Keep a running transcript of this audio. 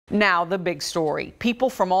Now, the big story. People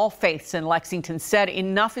from all faiths in Lexington said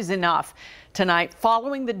enough is enough tonight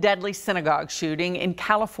following the deadly synagogue shooting in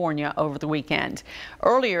California over the weekend.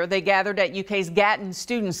 Earlier, they gathered at UK's Gatton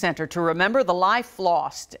Student Center to remember the life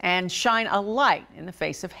lost and shine a light in the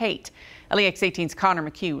face of hate. LEX 18's Connor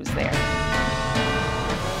McHugh was there.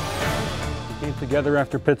 We came together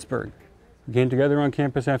after Pittsburgh. We came together on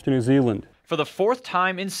campus after New Zealand. For the fourth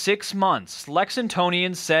time in 6 months,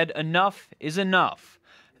 Lexingtonians said enough is enough.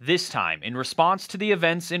 This time in response to the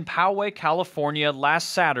events in Poway, California last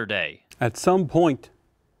Saturday. At some point,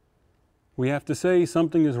 we have to say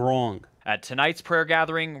something is wrong. At tonight's prayer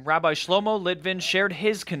gathering, Rabbi Shlomo Litvin shared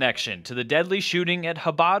his connection to the deadly shooting at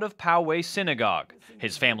Chabad of Poway Synagogue.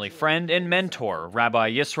 His family friend and mentor, Rabbi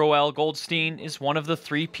Yisroel Goldstein, is one of the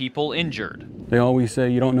 3 people injured. They always say,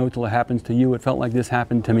 you don't know till it happens to you. It felt like this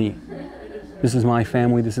happened to me. This is my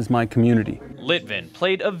family. This is my community. Litvin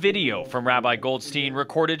played a video from Rabbi Goldstein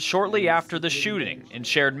recorded shortly after the shooting and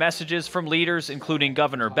shared messages from leaders including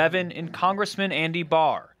Governor Bevin and Congressman Andy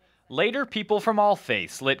Barr. Later, people from all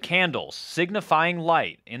faiths lit candles, signifying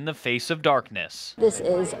light in the face of darkness. This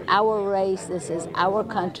is our race, this is our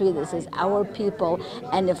country, this is our people,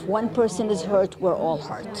 and if one person is hurt, we're all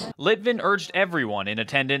hurt. Litvin urged everyone in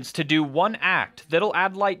attendance to do one act that'll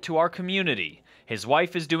add light to our community. His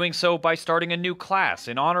wife is doing so by starting a new class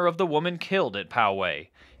in honor of the woman killed at Poway.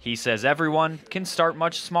 He says everyone can start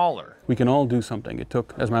much smaller. We can all do something. It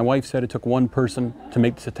took, as my wife said, it took one person to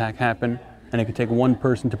make this attack happen, and it could take one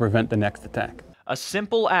person to prevent the next attack. A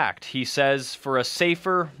simple act, he says, for a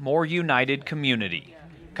safer, more united community.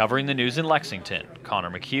 Covering the news in Lexington, Connor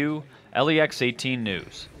McHugh, LEX 18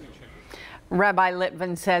 News. Rabbi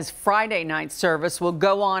Litvin says Friday night service will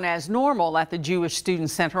go on as normal at the Jewish Student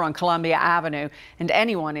Center on Columbia Avenue, and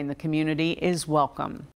anyone in the community is welcome.